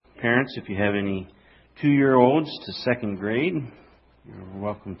Parents, if you have any 2-year-olds to second grade, you're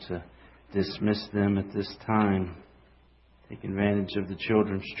welcome to dismiss them at this time. Take advantage of the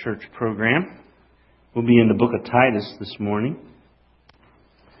Children's Church program. We'll be in the book of Titus this morning.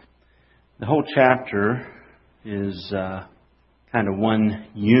 The whole chapter is kind of one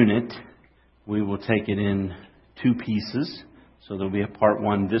unit. We will take it in 2 pieces. So there'll be a part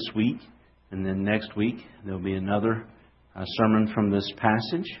 1 this week, and then next week there'll be another sermon from this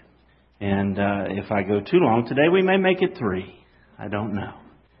passage. And if I go too long today, we may make it 3. I don't know.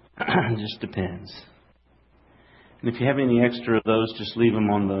 It just depends. And if you have any extra of those, just leave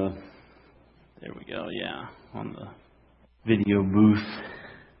them on the, there we go, on the video booth.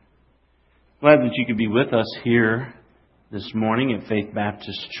 Glad that you could be with us here this morning at Faith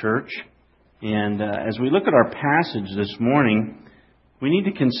Baptist Church. And as we look at our passage this morning, we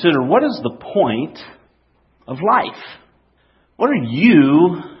need to consider, what is the point of life? What are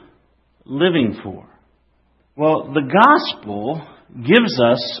you living for? Well, the gospel gives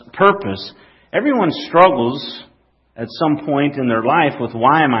us purpose. Everyone struggles at some point in their life with,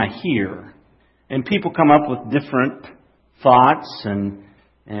 why am I here? And people come up with different thoughts and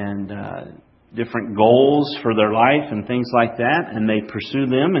different goals for their life and things like that, and they pursue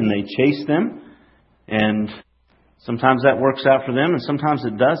them and they chase them. And sometimes that works out for them and sometimes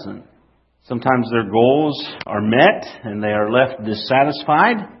it doesn't. Sometimes their goals are met and they are left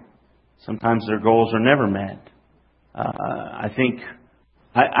dissatisfied. Sometimes their goals are never met. I think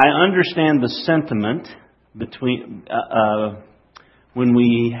I understand the sentiment between when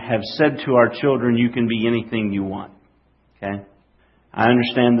we have said to our children, you can be anything you want. Okay? I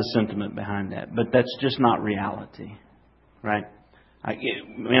understand the sentiment behind that, but that's just not reality, right?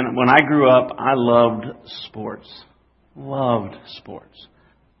 When I grew up, I loved sports. Loved sports.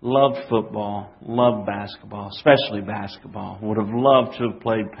 Loved football. Loved basketball, especially basketball. Would have loved to have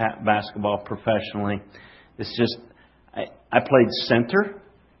played basketball professionally. It's just, I played center,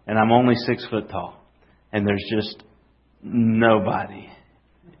 and I'm only 6 foot tall. And there's just nobody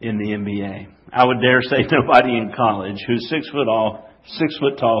in the NBA. I would dare say nobody in college who's 6 foot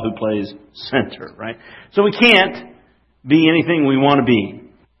tall who plays center, right? So we can't be anything we want to be.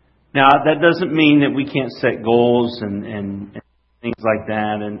 Now, that doesn't mean that we can't set goals and things like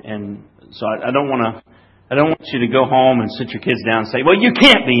that. And so I don't want you to go home and sit your kids down and say, well, you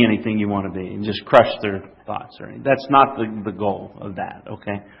can't be anything you want to be, and just crush their thoughts. That's not the goal of that,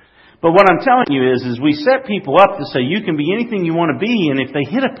 okay? But what I'm telling you is we set people up to say you can be anything you want to be, and if they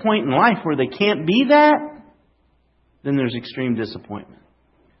hit a point in life where they can't be that, then there's extreme disappointment.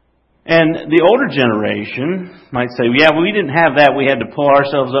 And the older generation might say, yeah, well, we didn't have that. We had to pull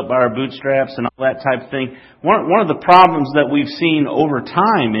ourselves up by our bootstraps and all that type of thing. One of the problems that we've seen over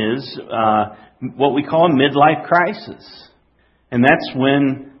time is what we call a midlife crisis. And that's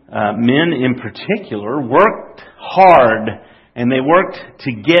when men in particular worked hard, and they worked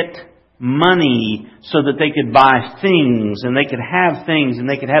to get money so that they could buy things, and they could have things, and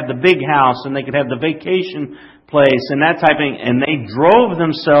they could have the big house, and they could have the vacation place and that type of thing. And they drove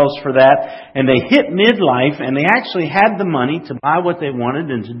themselves for that, and they hit midlife, and they actually had the money to buy what they wanted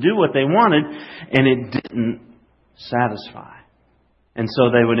and to do what they wanted, and it didn't satisfy. And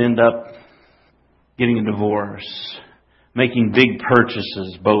so they would end up getting a divorce, making big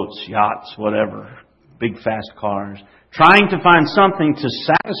purchases, boats, yachts, whatever, big fast cars, trying to find something to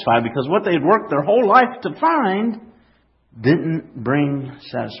satisfy, because what they had worked their whole life to find didn't bring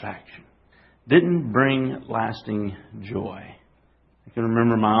satisfaction, didn't bring lasting joy. I can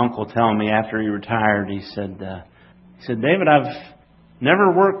remember my uncle telling me after he retired, he said, David, I've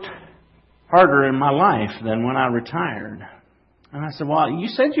never worked harder in my life than when I retired. And I said, well, you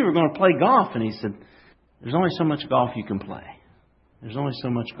said you were going to play golf. And he said, there's only so much golf you can play. There's only so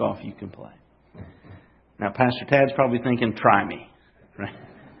much golf you can play. Now, Pastor Tad's probably thinking, try me. Right?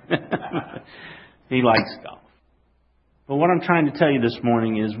 He likes golf. But what I'm trying to tell you this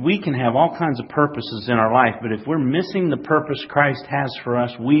morning is we can have all kinds of purposes in our life, but if we're missing the purpose Christ has for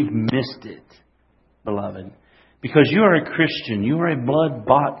us, we've missed it, beloved. Because you are a Christian. You are a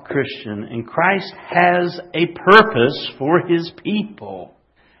blood-bought Christian. And Christ has a purpose for His people.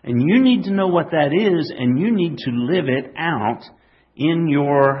 And you need to know what that is, and you need to live it out in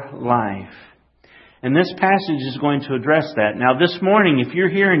your life. And this passage is going to address that. Now, this morning, if you're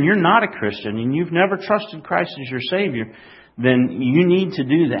here and you're not a Christian and you've never trusted Christ as your Savior, then you need to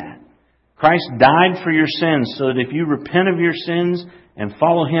do that. Christ died for your sins so that if you repent of your sins and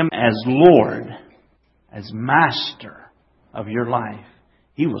follow Him as Lord, as Master of your life,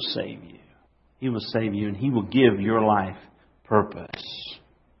 He will save you. He will save you, and He will give your life purpose.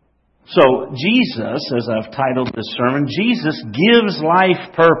 So Jesus, as I've titled this sermon, Jesus gives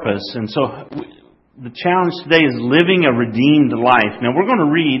life purpose. And so the challenge today is living a redeemed life. Now we're going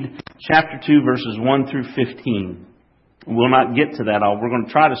to read chapter 2, verses 1 through 15. We'll not get to that all. We're going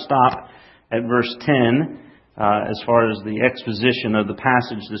to try to stop at verse 10 as far as the exposition of the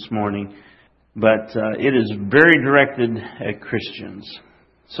passage this morning. But it is very directed at Christians.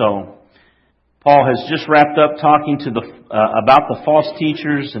 So Paul has just wrapped up talking to about the false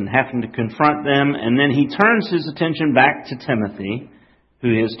teachers and having to confront them, and then he turns his attention back to Timothy, who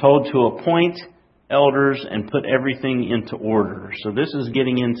he is told to appoint elders and put everything into order. So this is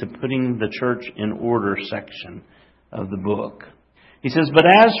getting into putting the church in order section of the book. He says, "But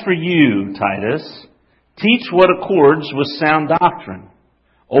as for you, Titus, teach what accords with sound doctrine.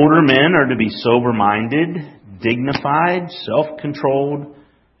 Older men are to be sober-minded, dignified, self-controlled,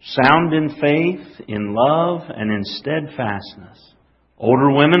 sound in faith, in love, and in steadfastness.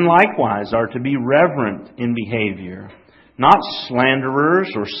 Older women likewise are to be reverent in behavior, not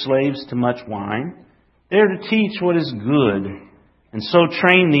slanderers or slaves to much wine. They are to teach what is good, and so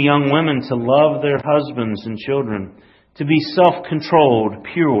train the young women to love their husbands and children, to be self-controlled,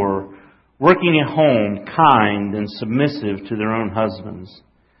 pure, working at home, kind, and submissive to their own husbands,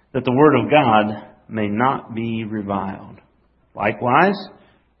 that the word of God may not be reviled. Likewise,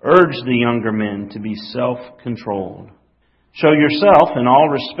 urge the younger men to be self-controlled. Show yourself in all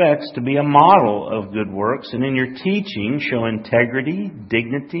respects to be a model of good works, and in your teaching show integrity,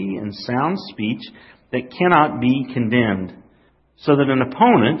 dignity, and sound speech that cannot be condemned, so that an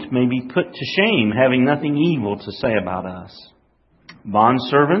opponent may be put to shame, having nothing evil to say about us.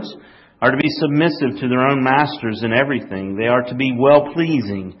 Bondservants are to be submissive to their own masters in everything. They are to be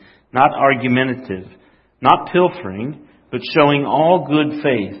well-pleasing, not argumentative, not pilfering, but showing all good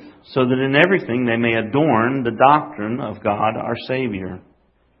faith, so that in everything they may adorn the doctrine of God our Savior.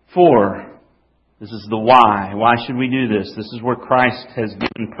 For," this is the why. Why should we do this? This is where Christ has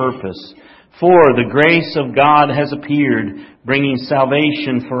given purpose. "For the grace of God has appeared, bringing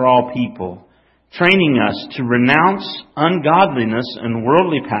salvation for all people, training us to renounce ungodliness and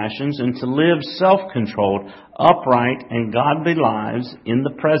worldly passions and to live self-controlled, upright, and godly lives in the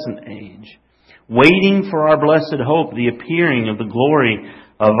present age, waiting for our blessed hope, the appearing of the glory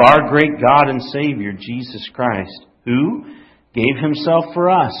of our great God and Savior, Jesus Christ, who gave Himself for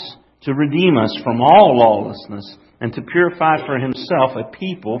us to redeem us from all lawlessness and to purify for Himself a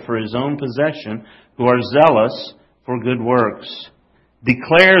people for His own possession who are zealous for good works.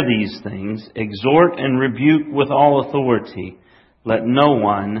 Declare these things, exhort and rebuke with all authority. Let no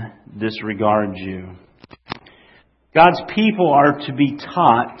one disregard you." God's people are to be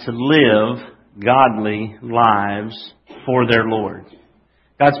taught to live godly lives for their Lord.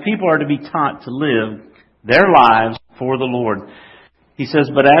 God's people are to be taught to live their lives for the Lord. He says,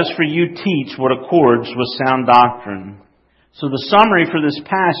 "But as for you, teach what accords with sound doctrine." So the summary for this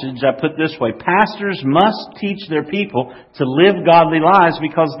passage I put this way: pastors must teach their people to live godly lives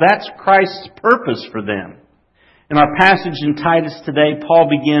because that's Christ's purpose for them. In our passage in Titus today, Paul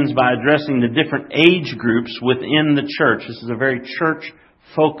begins by addressing the different age groups within the church. This is a very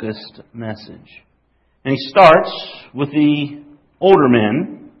church-focused message. And he starts with the older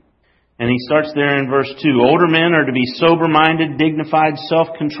men, and he starts there in verse 2. "Older men are to be sober-minded, dignified,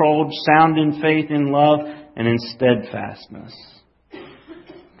 self-controlled, sound in faith, in love, and in steadfastness."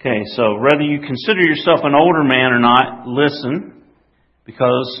 Okay, so whether you consider yourself an older man or not, listen,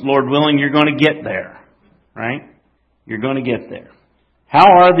 because Lord willing, you're going to get there, right? You're going to get there. How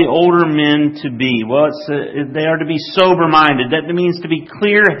are the older men to be? Well, they are to be sober-minded. That means to be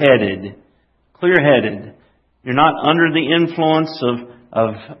clear-headed. Clear-headed. You're not under the influence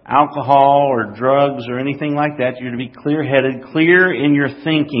of alcohol or drugs or anything like that. You're to be clear-headed, clear in your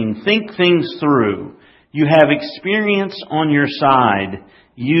thinking. Think things through. You have experience on your side.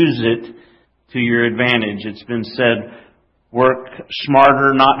 Use it to your advantage. It's been said, work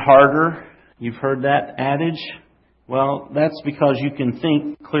smarter, not harder. You've heard that adage? Well, that's because you can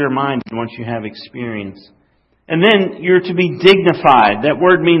think clear-minded once you have experience. And then you're to be dignified. That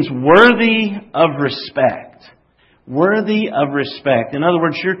word means worthy of respect. Worthy of respect. In other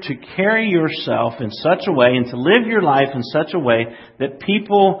words, you're to carry yourself in such a way and to live your life in such a way that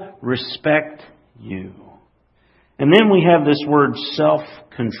people respect you. And then we have this word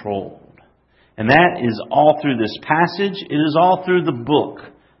self-controlled. And that is all through this passage. It is all through the book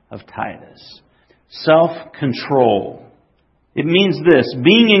of Titus. Self-control. It means this: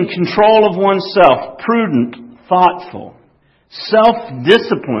 being in control of oneself, prudent, thoughtful,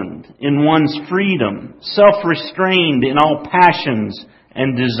 self-disciplined in one's freedom, self-restrained in all passions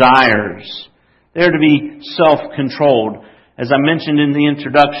and desires. They're to be self-controlled. As I mentioned in the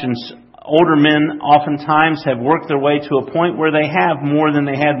introductions, older men oftentimes have worked their way to a point where they have more than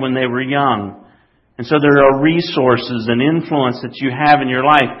they had when they were young. And so there are resources and influence that you have in your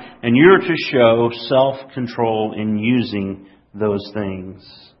life, and you're to show self-control in using those things.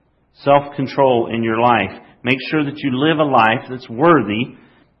 Self-control in your life. Make sure that you live a life that's worthy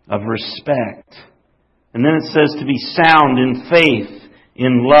of respect. And then it says to be sound in faith,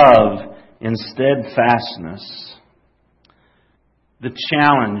 in love, in steadfastness. The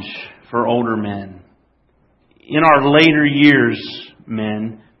challenge for older men. In our later years,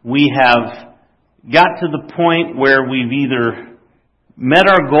 men, we have got to the point where we've either met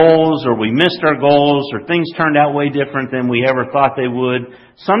our goals or we missed our goals or things turned out way different than we ever thought they would.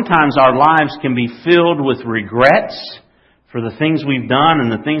 Sometimes our lives can be filled with regrets for the things we've done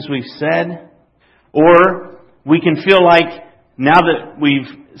and the things we've said. Or we can feel like now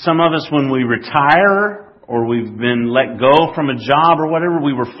that some of us when we retire or we've been let go from a job or whatever,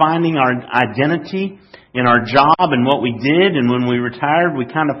 we were finding our identity in our job and what we did. And when we retired, we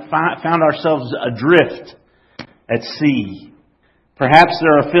kind of found ourselves adrift at sea. Perhaps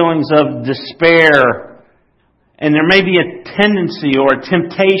there are feelings of despair, and there may be a tendency or a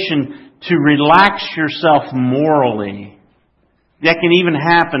temptation to relax yourself morally. That can even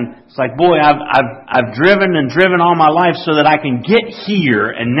happen. It's like, boy, I've driven all my life so that I can get here,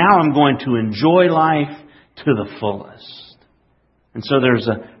 and now I'm going to enjoy life to the fullest. And so there's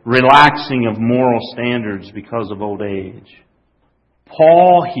a relaxing of moral standards because of old age.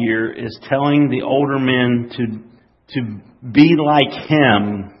 Paul here is telling the older men to be like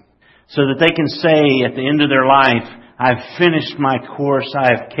him so that they can say at the end of their life, I've finished my course, I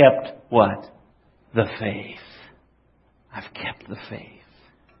have kept what? The faith. I've kept the faith.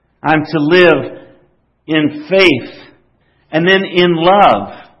 I'm to live in faith and then in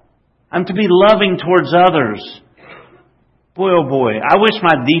love. I'm to be loving towards others. Boy, oh boy, I wish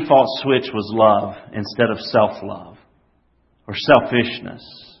my default switch was love instead of self-love or selfishness.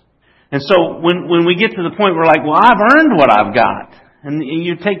 And so when we get to the point where we're like, well, I've earned what I've got. And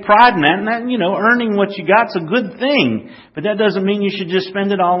you take pride in that. And that, earning what you got's a good thing. But that doesn't mean you should just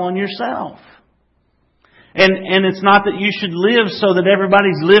spend it all on yourself. And it's not that you should live so that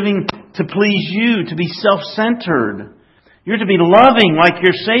everybody's living to please you, to be self-centered. You're to be loving like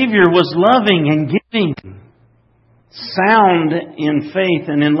your Savior was loving and giving. Sound in faith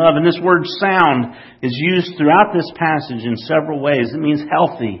and in love. And this word sound is used throughout this passage in several ways. It means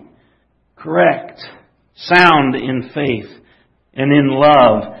healthy, correct, sound in faith and in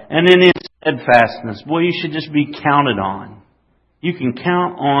love and in steadfastness. Boy, you should just be counted on. You can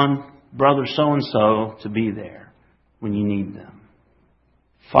count on brother so-and-so to be there when you need them.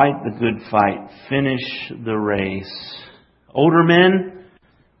 Fight the good fight. Finish the race. Older men,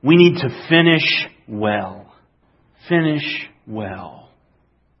 we need to finish well. Finish well.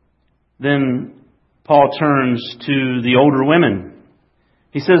 Then Paul turns to the older women.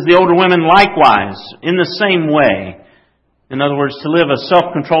 He says the older women likewise, in the same way. In other words, to live a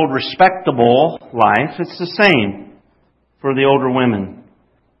self-controlled, respectable life, it's the same for the older women.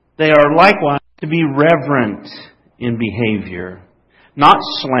 They are likewise to be reverent in behavior, not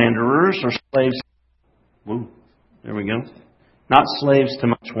slanderers or slaves. Woo, there we go. Not slaves to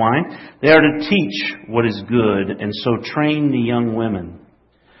much wine. They are to teach what is good, and so train the young women.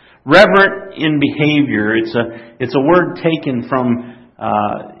 Reverent in behavior, it's a word taken from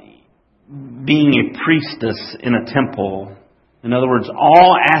being a priestess in a temple. In other words,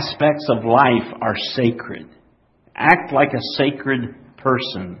 all aspects of life are sacred. Act like a sacred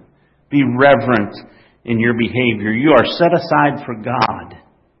person. Be reverent in your behavior. You are set aside for God.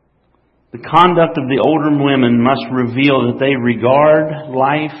 The conduct of the older women must reveal that they regard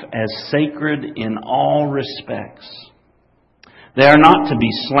life as sacred in all respects. They are not to be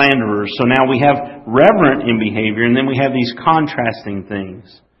slanderers. So now we have reverent in behavior, and then we have these contrasting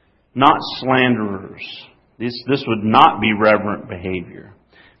things. Not slanderers. This would not be reverent behavior.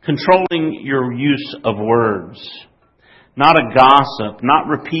 Controlling your use of words. Not a gossip. Not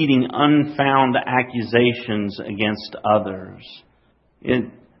repeating unfound accusations against others.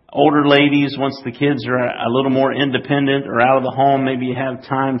 Older ladies, once the kids are a little more independent or out of the home, maybe you have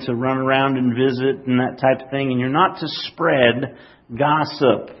time to run around and visit and that type of thing. And you're not to spread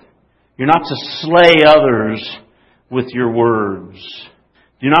gossip. You're not to slay others with your words.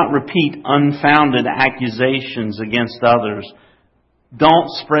 Do not repeat unfounded accusations against others. Don't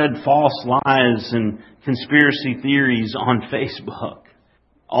spread false lies and conspiracy theories on Facebook.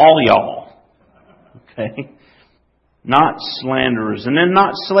 All y'all. Okay? Not slanderers. And then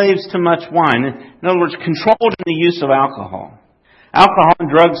not slaves to much wine. In other words, controlled in the use of alcohol. Alcohol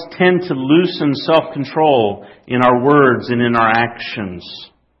and drugs tend to loosen self-control in our words and in our actions.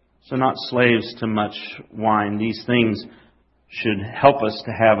 So not slaves to much wine. These things should help us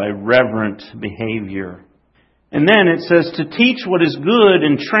to have a reverent behavior. And then it says to teach what is good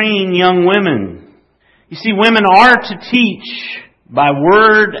and train young women. You see, women are to teach by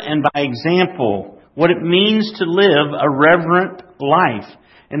word and by example what it means to live a reverent life.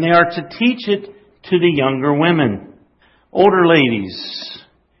 And they are to teach it to the younger women. Older ladies,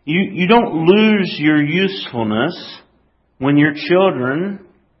 you don't lose your usefulness when your children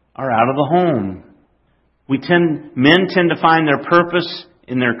are out of the home. Men tend to find their purpose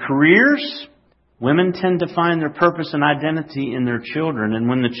in their careers. Women tend to find their purpose and identity in their children. And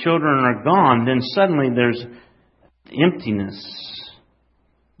when the children are gone, then suddenly there's emptiness.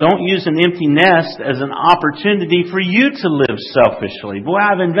 Don't use an empty nest as an opportunity for you to live selfishly. Boy,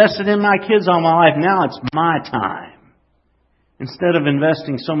 I've invested in my kids all my life. Now it's my time. Instead of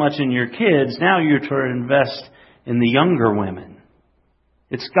investing so much in your kids, now you're to invest in the younger women.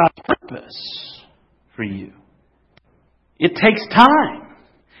 It's God's purpose for you. It takes time.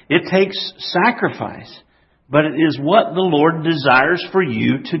 It takes sacrifice. But it is what the Lord desires for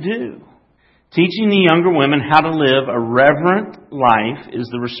you to do. Teaching the younger women how to live a reverent life is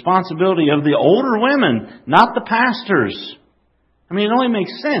the responsibility of the older women, not the pastors. I mean, it only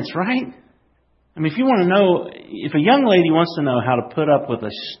makes sense, right? I mean, if you want to know, if a young lady wants to know how to put up with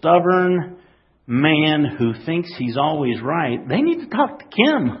a stubborn man who thinks he's always right, they need to talk to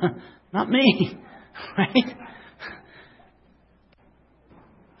Kim, not me, right?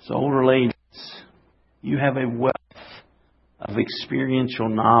 So, older ladies, you have a wealth of experiential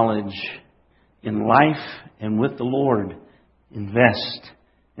knowledge in life and with the Lord. Invest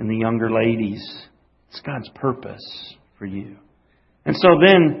in the younger ladies. It's God's purpose for you. And so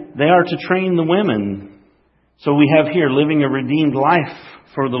then they are to train the women. So we have here living a redeemed life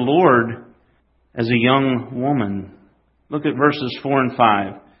for the Lord as a young woman. Look at verses 4 and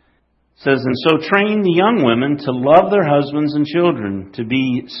 5. It says, and so train the young women to love their husbands and children, to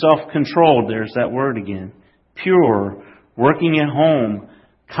be self-controlled. There's that word again. Pure, working at home,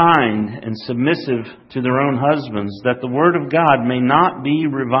 kind and submissive to their own husbands, that the word of God may not be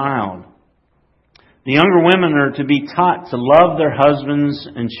reviled. The younger women are to be taught to love their husbands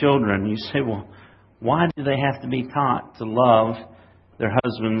and children. You say, well, why do they have to be taught to love their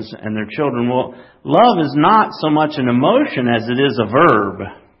husbands and their children? Well, love is not so much an emotion as it is a verb.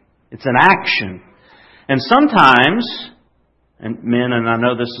 It's an action. And sometimes, and men, and I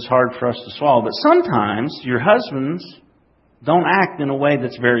know this is hard for us to swallow, but sometimes your husbands don't act in a way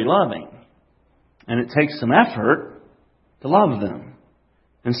that's very loving. And it takes some effort to love them.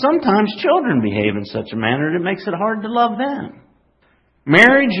 And sometimes children behave in such a manner that it makes it hard to love them.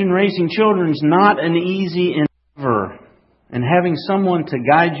 Marriage and raising children is not an easy endeavor. And having someone to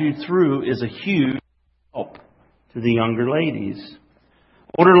guide you through is a huge help to the younger ladies.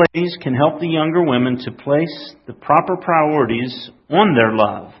 Older ladies can help the younger women to place the proper priorities on their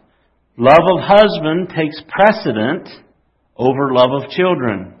love. Love of husband takes precedent over love of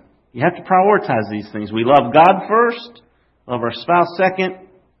children. You have to prioritize these things. We love God first, love our spouse second,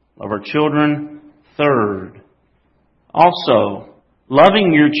 love our children third. Also,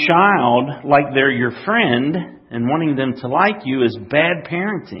 loving your child like they're your friend and wanting them to like you is bad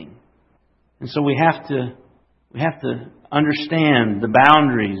parenting. And so we have to understand the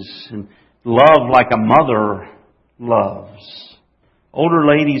boundaries and love like a mother loves. Older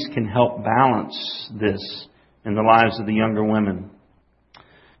ladies can help balance this in the lives of the younger women.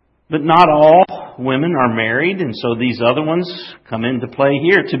 But not all women are married, and so these other ones come into play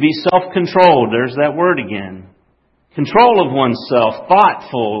here. To be self-controlled, there's that word again. Control of oneself,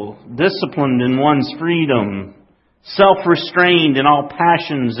 thoughtful, disciplined in one's freedom, self-restrained in all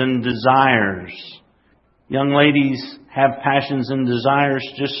passions and desires. Young ladies have passions and desires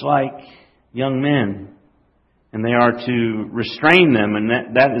just like young men. And they are to restrain them. And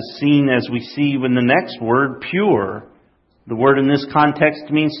that is seen as we see in the next word, pure. The word in this context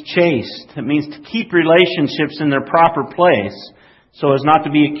means chaste. It means to keep relationships in their proper place so as not to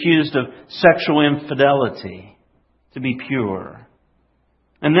be accused of sexual infidelity. To be pure.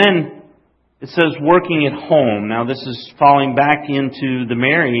 And then it says working at home. Now this is falling back into the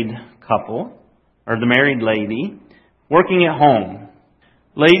married couple, or the married lady. Working at home.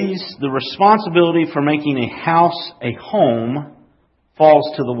 Ladies, the responsibility for making a house a home falls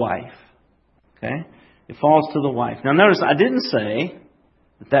to the wife. Okay? It falls to the wife. Now notice, I didn't say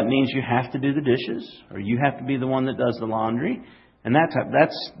that means you have to do the dishes or you have to be the one that does the laundry. And that's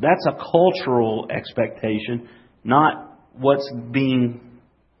a cultural expectation, not what's being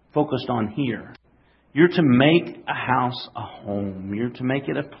focused on here. You're to make a house a home. You're to make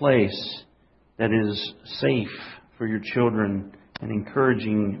it a place that is safe for your children and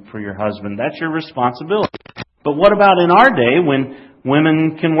encouraging for your husband. That's your responsibility. But what about in our day when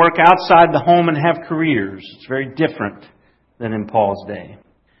women can work outside the home and have careers? It's very different than in Paul's day.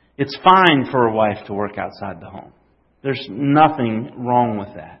 It's fine for a wife to work outside the home. There's nothing wrong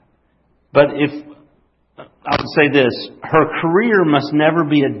with that. But I would say this, her career must never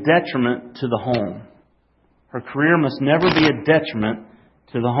be a detriment to the home. Her career must never be a detriment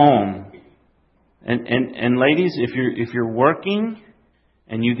to the home. And ladies, if you're working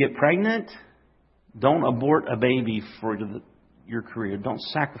and you get pregnant, don't abort a baby for your career. Don't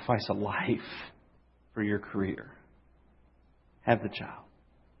sacrifice a life for your career. Have the child.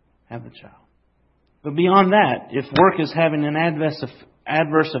 Have the child. But beyond that, if work is having an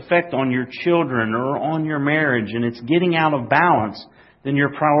adverse effect on your children or on your marriage and it's getting out of balance, then your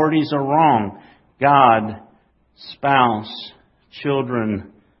priorities are wrong. God, spouse,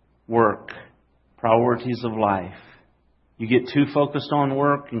 children, work, priorities of life. You get too focused on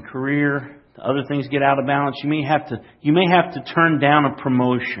work and career, the other things get out of balance. You may have to turn down a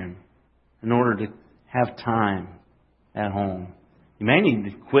promotion in order to have time at home. You may need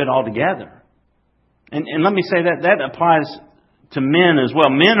to quit altogether. And let me say that applies to men as well.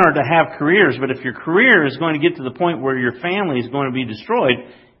 Men are to have careers, but if your career is going to get to the point where your family is going to be destroyed,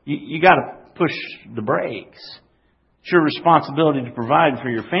 you got to push the brakes. It's your responsibility to provide for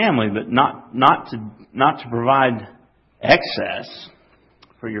your family, but not to provide excess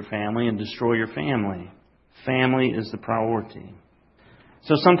for your family and destroy your family. Family is the priority.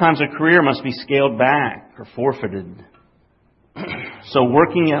 So sometimes a career must be scaled back or forfeited. So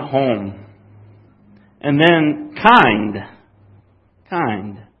working at home. And then kind.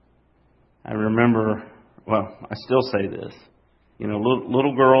 I remember, well, I still say this. You know,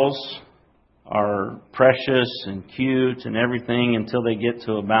 little girls are precious and cute and everything until they get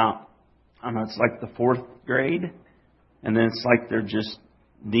to about, I don't know, it's like the 4th grade. And then it's like they're just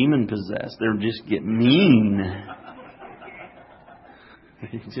demon possessed. They just get mean.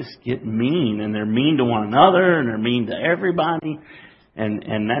 They just get mean. And they're mean to one another and they're mean to everybody.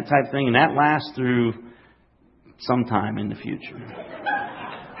 And that type of thing. And that lasts through sometime in the future.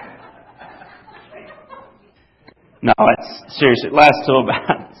 No, it's seriously, it lasts till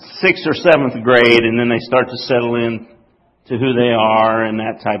about 6th or 7th grade, and then they start to settle in to who they are and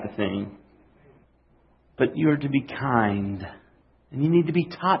that type of thing. But you are to be kind, and you need to be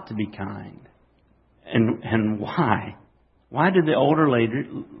taught to be kind. And why? Why do the older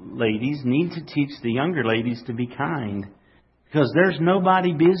ladies need to teach the younger ladies to be kind? Because there's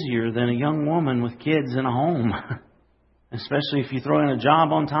nobody busier than a young woman with kids in a home. Especially if you throw in a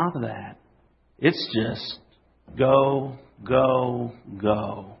job on top of that. It's just go.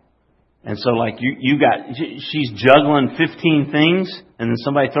 And so like she's juggling 15 things and then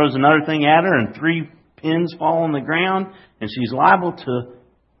somebody throws another thing at her and 3 pins fall on the ground and she's liable to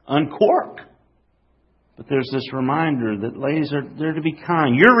uncork. But there's this reminder that ladies are there to be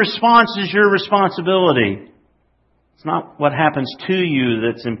kind. Your response is your responsibility. It's not what happens to you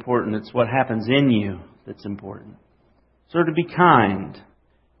that's important. It's what happens in you that's important. So to be kind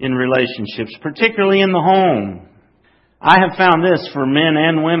in relationships, particularly in the home. I have found this for men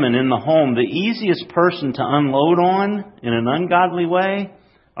and women in the home. The easiest person to unload on in an ungodly way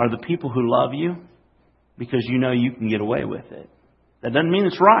are the people who love you because you know you can get away with it. That doesn't mean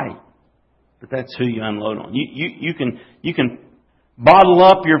it's right, but that's who you unload on. You can bottle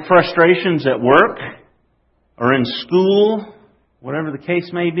up your frustrations at work or in school, whatever the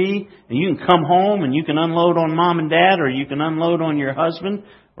case may be, and you can come home and you can unload on mom and dad, or you can unload on your husband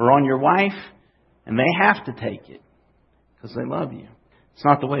or on your wife, and they have to take it because they love you. It's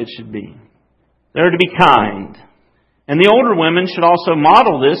not the way it should be. They're to be kind. And the older women should also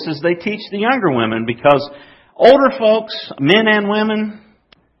model this as they teach the younger women, because older folks, men and women,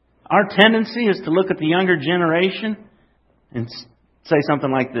 our tendency is to look at the younger generation and say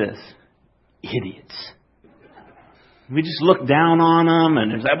something like this: idiots. We just look down on them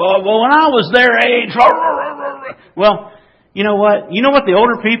and say, well, when I was their age... Well, you know what? You know what the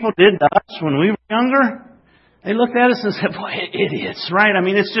older people did to us when we were younger? They looked at us and said, boy, idiots, right? I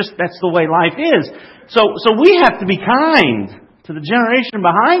mean, it's just, that's the way life is. So we have to be kind to the generation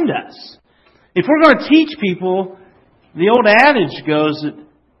behind us. If we're going to teach people, the old adage goes that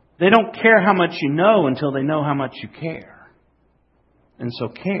they don't care how much you know until they know how much you care. And so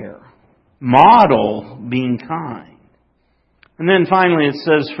care. Model being kind. And then finally it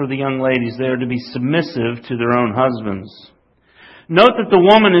says for the young ladies there to be submissive to their own husbands. Note that the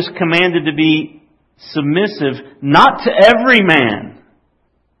woman is commanded to be submissive not to every man,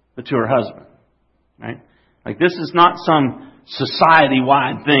 but to her husband. Right? Like this is not some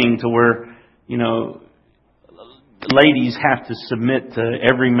society-wide thing to where, ladies have to submit to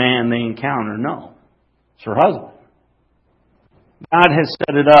every man they encounter. No. It's her husband. God has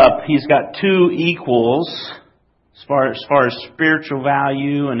set it up. He's got two equals as far as spiritual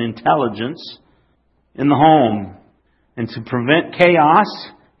value and intelligence in the home. And to prevent chaos,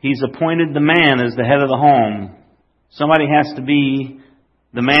 He's appointed the man as the head of the home. Somebody has to be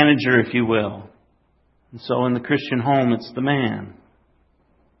the manager, if you will. And so in the Christian home, it's the man.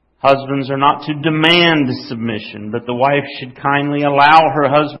 Husbands are not to demand submission, but the wife should kindly allow her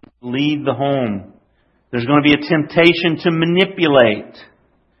husband to lead the home. There's going to be a temptation to manipulate.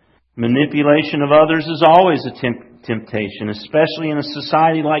 Manipulation of others is always a temptation, especially in a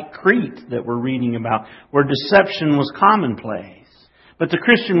society like Crete that we're reading about, where deception was commonplace. But the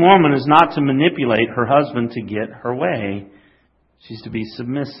Christian woman is not to manipulate her husband to get her way. She's to be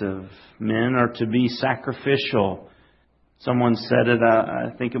submissive. Men are to be sacrificial. Someone said it, I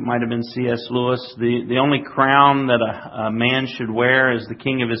think it might have been C.S. Lewis, the only crown that a man should wear as the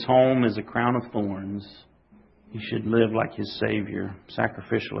king of his home is a crown of thorns. He should live like his Savior,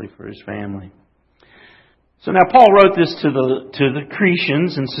 sacrificially for his family. So now Paul wrote this to the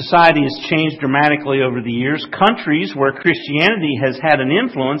Cretians, and society has changed dramatically over the years. Countries where Christianity has had an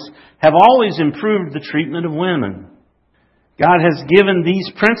influence have always improved the treatment of women. God has given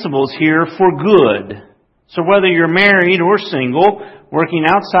these principles here for good. So whether you're married or single, working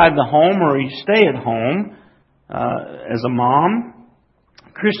outside the home or you stay at home as a mom,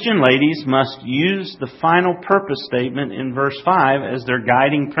 Christian ladies must use the final purpose statement in verse 5 as their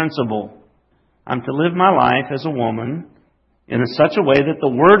guiding principle. I'm to live my life as a woman in such a way that the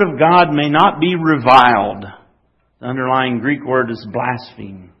Word of God may not be reviled. The underlying Greek word is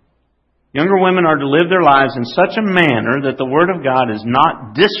blaspheme. Younger women are to live their lives in such a manner that the Word of God is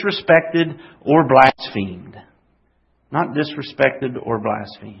not disrespected or blasphemed. Not disrespected or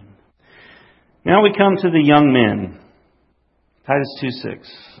blasphemed. Now we come to the young men. Titus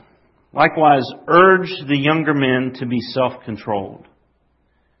 2:6. Likewise, urge the younger men to be self-controlled.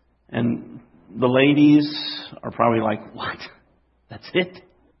 And the ladies are probably like, what? That's it?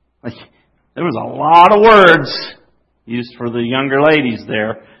 Like, there was a lot of words used for the younger ladies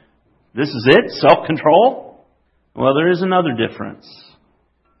there. This is it? Self-control? Well, there is another difference.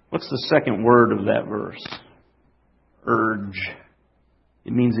 What's the second word of that verse? Urge.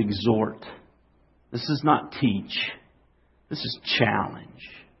 It means exhort. This is not teach. This is challenge.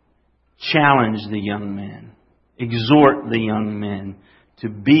 Challenge the young men. Exhort the young men to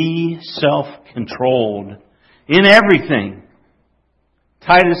be self-controlled in everything.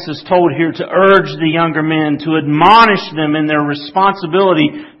 Titus is told here to urge the younger men, to admonish them in their responsibility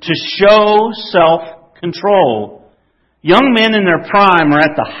to show self-control. Young men in their prime are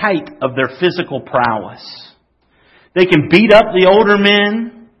at the height of their physical prowess. They can beat up the older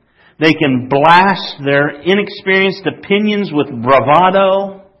men. They can blast their inexperienced opinions with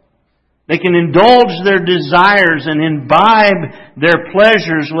bravado. They can indulge their desires and imbibe their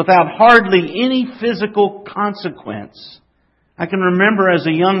pleasures without hardly any physical consequence. I can remember as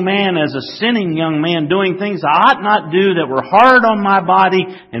a young man, as a sinning young man, doing things I ought not do that were hard on my body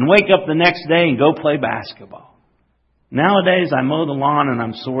and wake up the next day and go play basketball. Nowadays, I mow the lawn and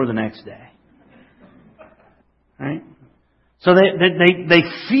I'm sore the next day. Right? So they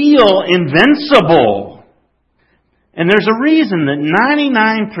feel invincible. And there's a reason that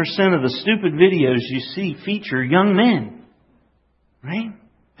 99% of the stupid videos you see feature young men. Right?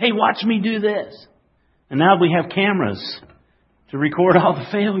 Hey, watch me do this. And now we have cameras to record all the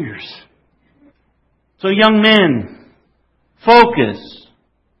failures. So young men, focus,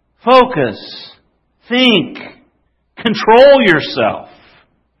 think, control yourself.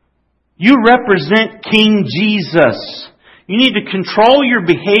 You represent King Jesus. You need to control your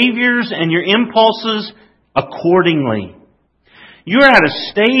behaviors and your impulses accordingly. You're at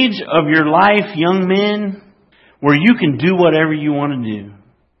a stage of your life, young men, where you can do whatever you want to do.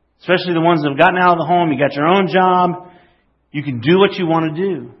 Especially the ones that have gotten out of the home, you got your own job. You can do what you want to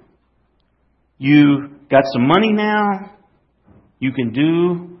do. You got some money now. You can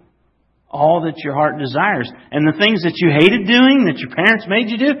do all that your heart desires. And the things that you hated doing, that your parents made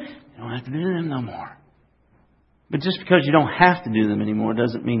you do, you don't have to do them no more. But just because you don't have to do them anymore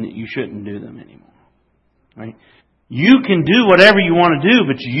doesn't mean that you shouldn't do them anymore. Right? You can do whatever you want to do,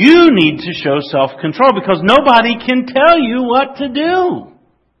 but you need to show self-control because nobody can tell you what to do.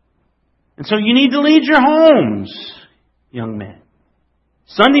 And so you need to lead your homes, young men.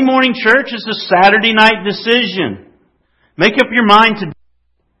 Sunday morning church is a Saturday night decision. Make up your mind to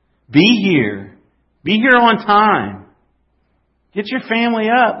be here. Be here on time. Get your family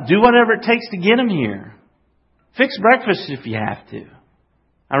up. Do whatever it takes to get them here. Fix breakfast if you have to.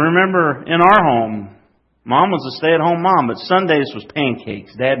 I remember in our home, Mom was a stay-at-home mom, but Sundays was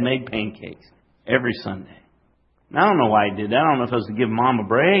pancakes. Dad made pancakes every Sunday. And I don't know why he did that. I don't know if it was to give Mom a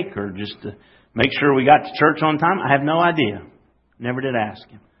break or just to make sure we got to church on time. I have no idea. Never did ask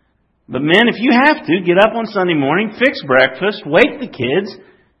him. But men, if you have to, get up on Sunday morning, fix breakfast, wake the kids,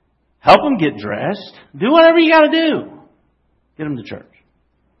 help them get dressed, do whatever you got to do. Get them to church.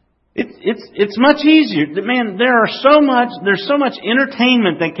 It's much easier. Man, there's so much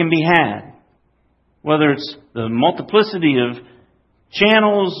entertainment that can be had. Whether it's the multiplicity of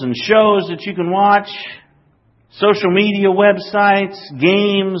channels and shows that you can watch, social media websites,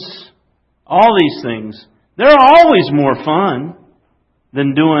 games, all these things. They're always more fun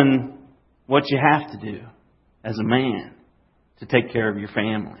than doing what you have to do as a man to take care of your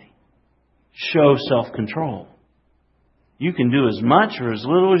family. Show self-control. You can do as much or as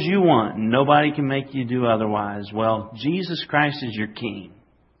little as you want, and nobody can make you do otherwise. Well, Jesus Christ is your King.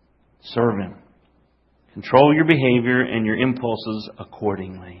 Serve Him. Control your behavior and your impulses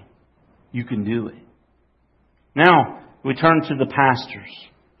accordingly. You can do it. Now, we turn to the pastors.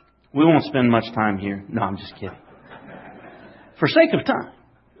 We won't spend much time here. No, I'm just kidding. For sake of time.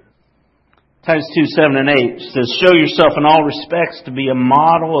 Titus 2:7 and 8 says, show yourself in all respects to be a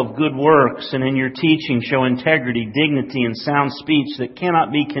model of good works, and in your teaching show integrity, dignity, and sound speech that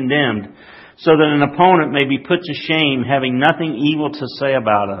cannot be condemned, so that an opponent may be put to shame, having nothing evil to say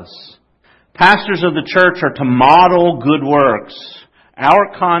about us. Pastors of the church are to model good works.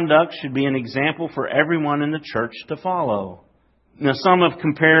 Our conduct should be an example for everyone in the church to follow. Now, some have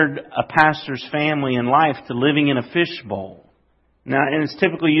compared a pastor's family and life to living in a fishbowl. Now, and it's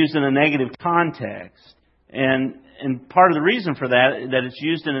typically used in a negative context. And part of the reason for that it's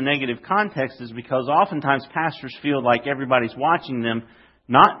used in a negative context is because oftentimes pastors feel like everybody's watching them,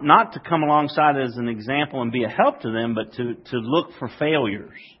 not to come alongside as an example and be a help to them, but to look for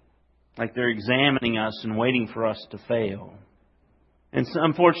failures. Like they're examining us and waiting for us to fail. And so,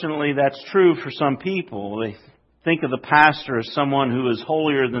 unfortunately, that's true for some people. They think of the pastor as someone who is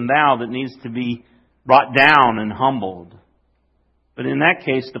holier than thou that needs to be brought down and humbled. But in that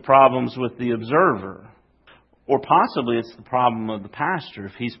case, the problem's with the observer. Or possibly it's the problem of the pastor.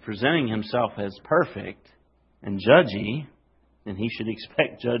 If he's presenting himself as perfect and judgy, then he should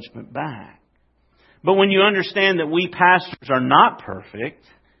expect judgment back. But when you understand that we pastors are not perfect,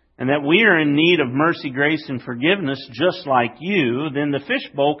 and that we are in need of mercy, grace, and forgiveness just like you, then the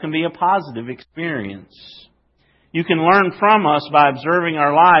fishbowl can be a positive experience. You can learn from us by observing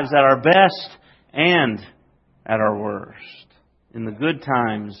our lives at our best and at our worst, in the good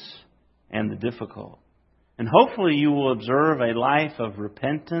times and the difficult. And hopefully you will observe a life of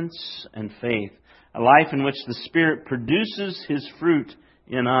repentance and faith, a life in which the Spirit produces His fruit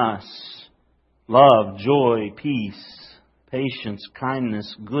in us. Love, joy, peace, patience,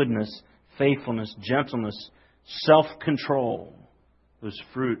 kindness, goodness, faithfulness, gentleness, self-control. Those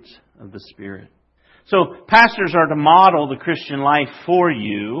fruits of the Spirit. So pastors are to model the Christian life for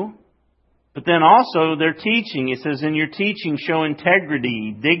you. But then also their teaching. It says, in your teaching show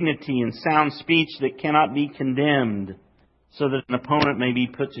integrity, dignity, and sound speech that cannot be condemned, so that an opponent may be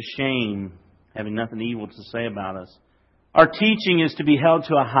put to shame, having nothing evil to say about us. Our teaching is to be held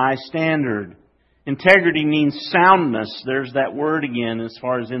to a high standard. Integrity means soundness. There's that word again as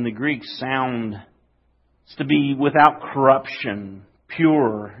far as in the Greek, sound. It's to be without corruption,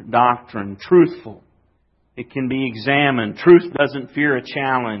 pure doctrine, truthful. It can be examined. Truth doesn't fear a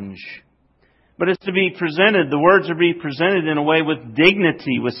challenge. But it's to be presented, the words are to be presented in a way with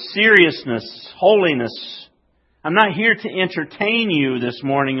dignity, with seriousness, holiness. I'm not here to entertain you this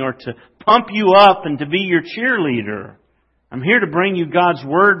morning or to pump you up and to be your cheerleader. I'm here to bring you God's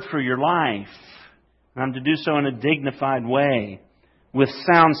Word for your life. And I'm to do so in a dignified way, with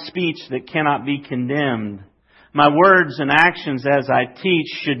sound speech that cannot be condemned. My words and actions as I teach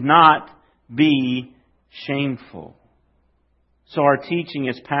should not be shameful. So our teaching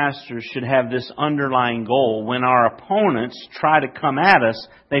as pastors should have this underlying goal. When our opponents try to come at us,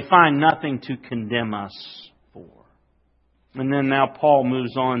 they find nothing to condemn us for. And then now Paul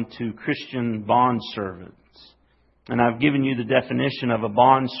moves on to Christian bondservants. And I've given you the definition of a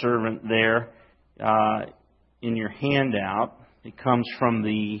bondservant there in your handout. It comes from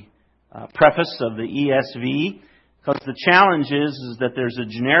the preface of the ESV. Because the challenge is that there's a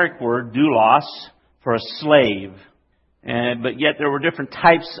generic word, doulos, for a slave. But yet there were different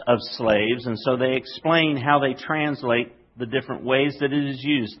types of slaves, and so they explain how they translate the different ways that it is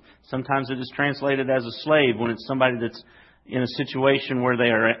used. Sometimes it is translated as a slave when it's somebody that's in a situation where they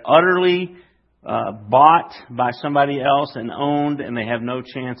are utterly bought by somebody else and owned, and they have no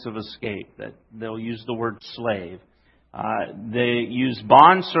chance of escape. That they'll use the word slave. They use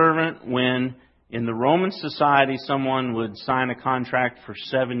bondservant when In the Roman society, someone would sign a contract for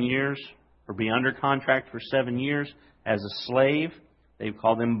 7 years or be under contract for 7 years as a slave. They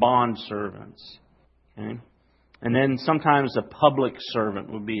call them bond servants. Okay? And then sometimes a public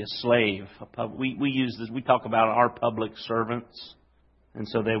servant would be a slave. We use this. We talk about our public servants, and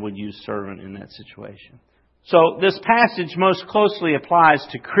so they would use servant in that situation. So this passage most closely applies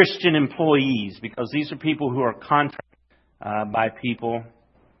to Christian employees because these are people who are contracted by people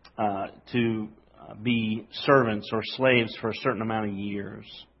to be servants or slaves for a certain amount of years.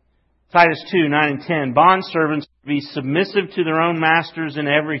 Titus 2, 9 and 10. Bondservants be submissive to their own masters in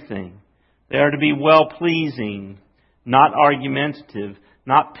everything. They are to be well-pleasing, not argumentative,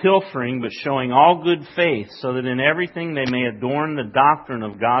 not pilfering, but showing all good faith, so that in everything they may adorn the doctrine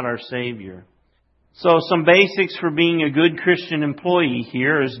of God our Savior. So some basics for being a good Christian employee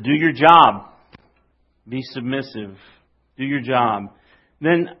here is do your job. Be submissive. Do your job.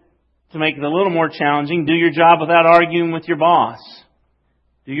 Then, to make it a little more challenging, do your job without arguing with your boss.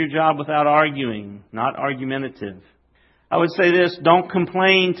 Do your job without arguing, not argumentative. I would say this, don't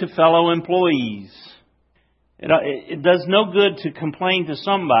complain to fellow employees. It does no good to complain to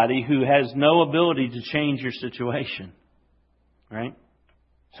somebody who has no ability to change your situation. Right?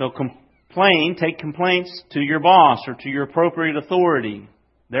 So take complaints to your boss or to your appropriate authority.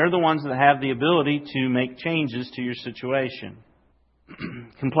 They're the ones that have the ability to make changes to your situation.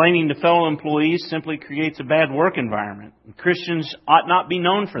 Complaining to fellow employees simply creates a bad work environment. Christians ought not be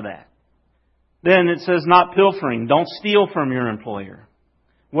known for that. Then it says not pilfering. Don't steal from your employer.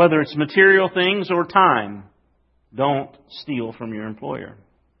 Whether it's material things or time, don't steal from your employer.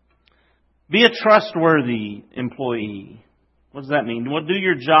 Be a trustworthy employee. What does that mean? Well, do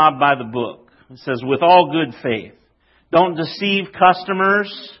your job by the book. It says with all good faith. Don't deceive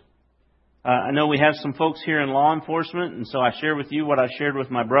customers. I know we have some folks here in law enforcement, and so I share with you what I shared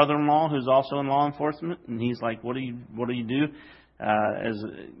with my brother-in-law, who's also in law enforcement, and he's like, "What do you do?" As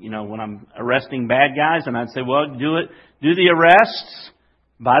you know, when I'm arresting bad guys, and I'd say, "Well, do the arrests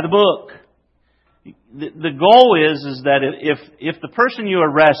by the book." The goal is that if the person you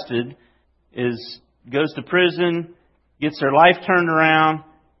arrested goes to prison, gets their life turned around,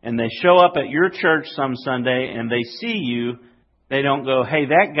 and they show up at your church some Sunday and they see you, they don't go, "Hey,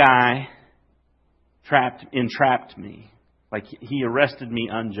 that guy entrapped me. Like he arrested me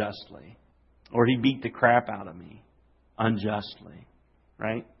unjustly. Or he beat the crap out of me unjustly."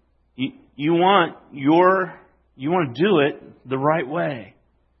 Right? You want to do it the right way.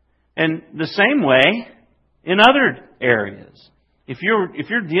 And the same way in other areas. If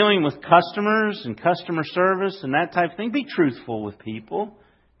you're dealing with customers and customer service and that type of thing, be truthful with people.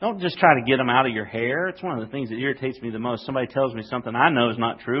 Don't just try to get them out of your hair. It's one of the things that irritates me the most. Somebody tells me something I know is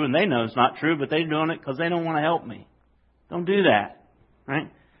not true, and they know it's not true, but they're doing it because they don't want to help me. Don't do that. Right?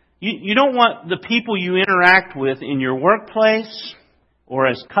 You don't want the people you interact with in your workplace or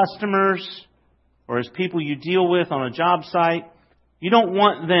as customers or as people you deal with on a job site, you don't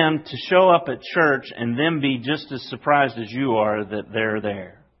want them to show up at church and them be just as surprised as you are that they're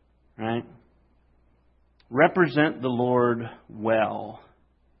there. Right? Represent the Lord well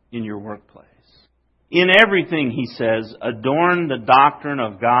in your workplace. In everything, he says, adorn the doctrine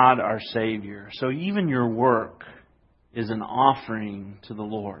of God our Savior. So even your work is an offering to the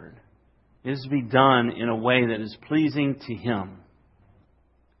Lord. It is to be done in a way that is pleasing to Him.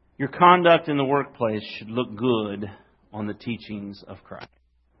 Your conduct in the workplace should look good on the teachings of Christ.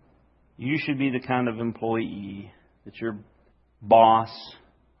 You should be the kind of employee that your boss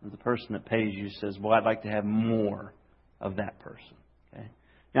or the person that pays you says, "Well, I'd like to have more of that person." Okay?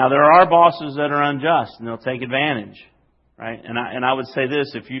 Now, there are bosses that are unjust and they'll take advantage, right? And I would say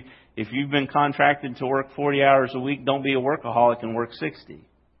this, if you've been contracted to work 40 hours a week, don't be a workaholic and work 60.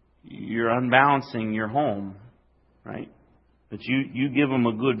 You're unbalancing your home, right? But you give them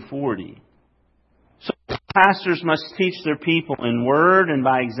a good 40. So pastors must teach their people in word and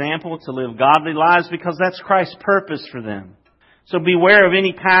by example to live godly lives because that's Christ's purpose for them. So beware of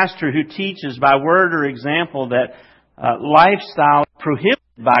any pastor who teaches by word or example that lifestyle prohibited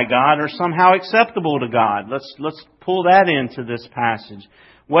by God are somehow acceptable to God. Let's pull that into this passage.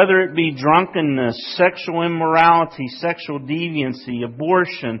 Whether it be drunkenness, sexual immorality, sexual deviancy,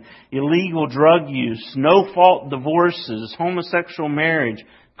 abortion, illegal drug use, no-fault divorces, homosexual marriage,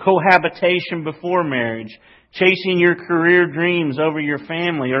 cohabitation before marriage, chasing your career dreams over your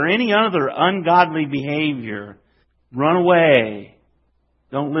family, or any other ungodly behavior, run away.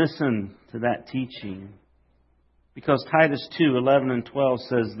 Don't listen to that teaching. Because Titus 2, 11 and 12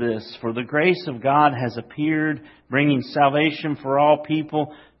 says this, "For the grace of God has appeared, bringing salvation for all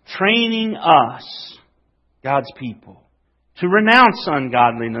people, training us," God's people, to renounce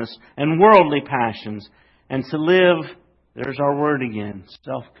ungodliness and worldly passions, and to live, there's our word again,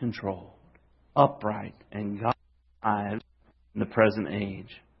 self-controlled, upright, and godly lives in the present age.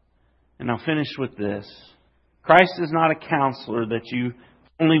 And I'll finish with this. Christ is not a counselor that you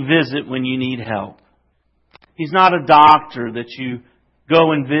only visit when you need help. He's not a doctor that you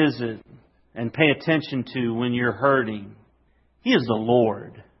go and visit and pay attention to when you're hurting. He is the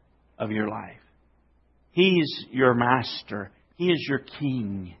Lord of your life. He's your master. He is your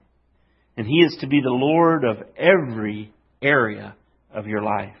king. And He is to be the Lord of every area of your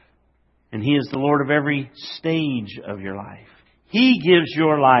life. And He is the Lord of every stage of your life. He gives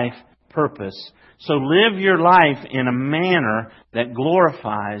your life purpose. So live your life in a manner that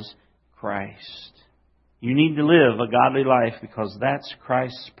glorifies Christ. You need to live a godly life because that's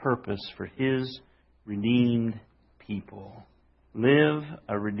Christ's purpose for His redeemed people. Live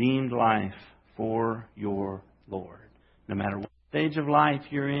a redeemed life for your Lord. No matter what stage of life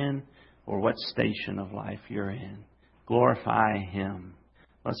you're in or what station of life you're in. Glorify Him.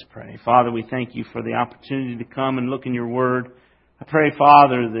 Let's pray. Father, we thank You for the opportunity to come and look in Your Word. I pray,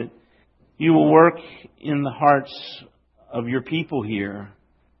 Father, that You will work in the hearts of Your people here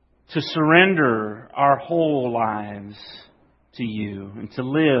to surrender our whole lives to You and to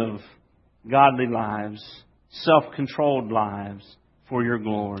live godly lives, self-controlled lives for Your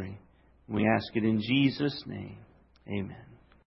glory. We ask it in Jesus' name. Amen.